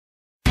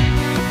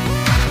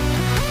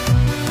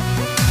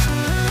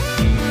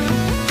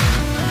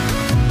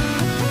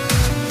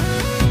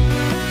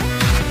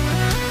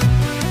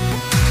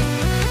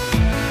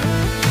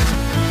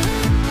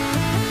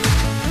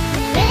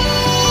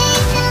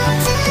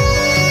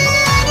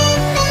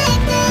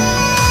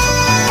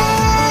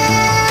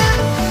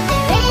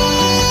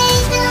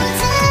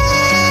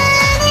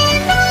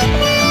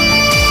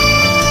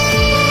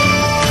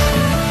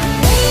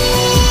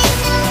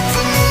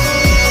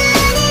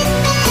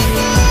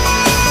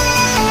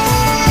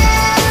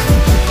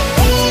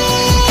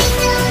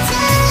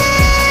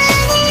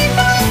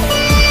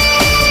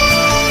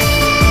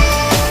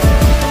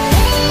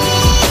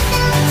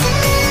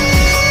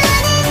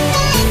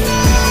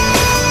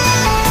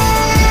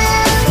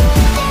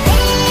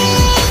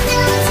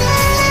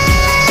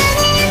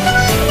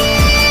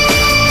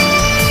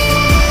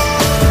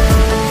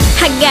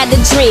a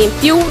dream,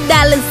 few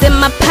dollars in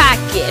my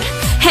pocket,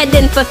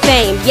 heading for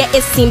fame. Yeah,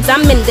 it seems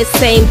I'm in the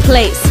same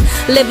place.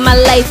 Live my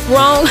life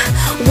wrong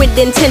with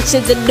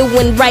intentions of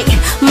doing right.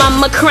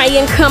 Mama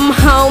crying, come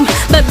home,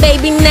 but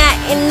baby not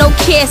in no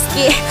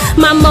casket.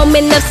 My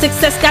moment of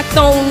success got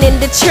thrown in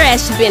the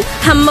trash bin.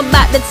 I'm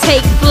about to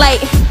take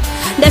flight,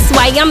 that's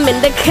why I'm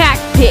in the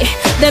cockpit.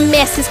 The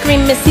masses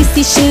screaming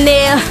Cici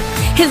Chanel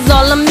is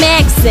all I'm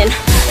asking.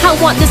 I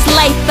want this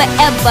life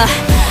forever,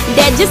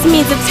 that just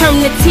means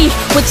eternity,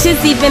 which is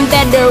even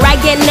better. I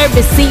get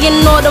nervous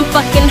seeing all them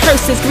fucking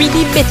hearses,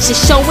 greedy bitches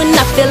showing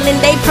up,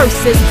 filling they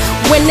purses.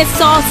 When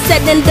it's all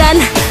said and done,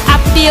 I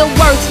feel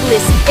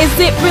worthless. Is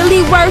it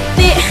really worth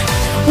it?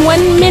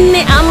 1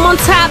 minute I'm on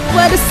top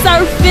of the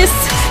surface,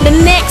 the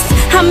next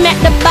I'm at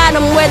the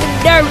bottom where the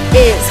dirt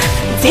is.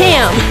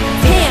 Damn,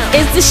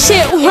 is the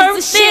shit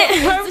worth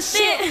it?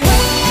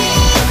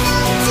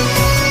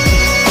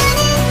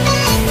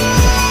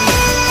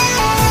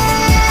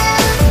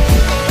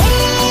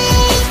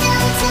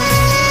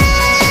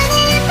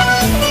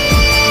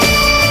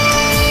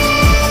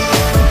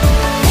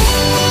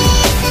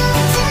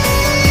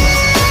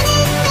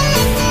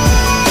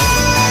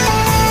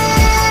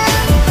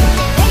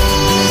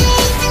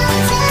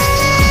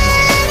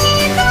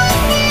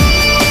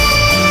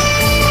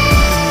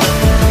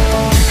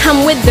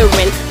 I'm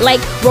withering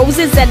like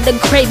roses at the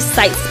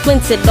gravesite,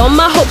 splintered all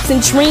my hopes and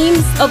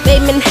dreams of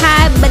aiming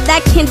high, but I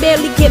can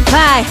barely get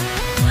by.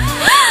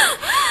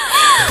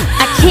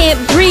 I can't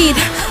breathe,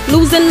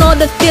 losing all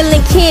the feeling,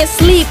 can't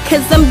sleep,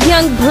 cause I'm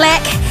young, black,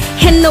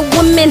 and a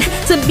woman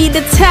to be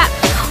the top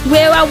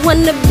where I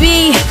wanna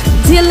be,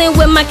 dealing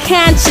with my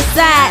conscious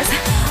eyes,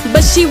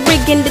 but she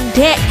rigging the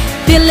deck,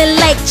 feeling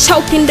like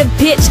choking the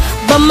bitch,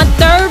 but my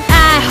third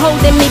eye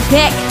holding me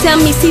back. Tell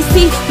me,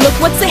 Cici, look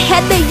what's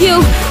ahead of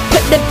you.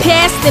 Put the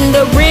past in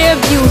the rear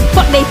view.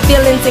 Fuck they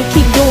feelings and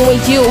keep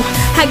doing you.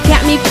 I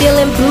got me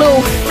feeling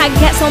blue, I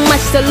got so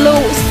much to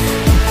lose.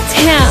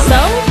 Damn,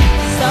 so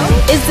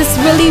is this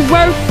really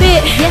worth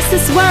it? Yes,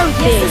 it's worth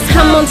it.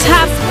 I'm on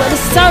top of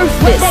the surface.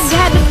 What that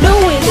got to do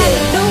with it?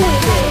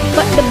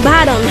 But the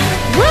bottom,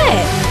 what?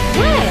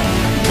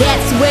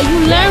 That's where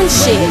you learn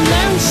shit.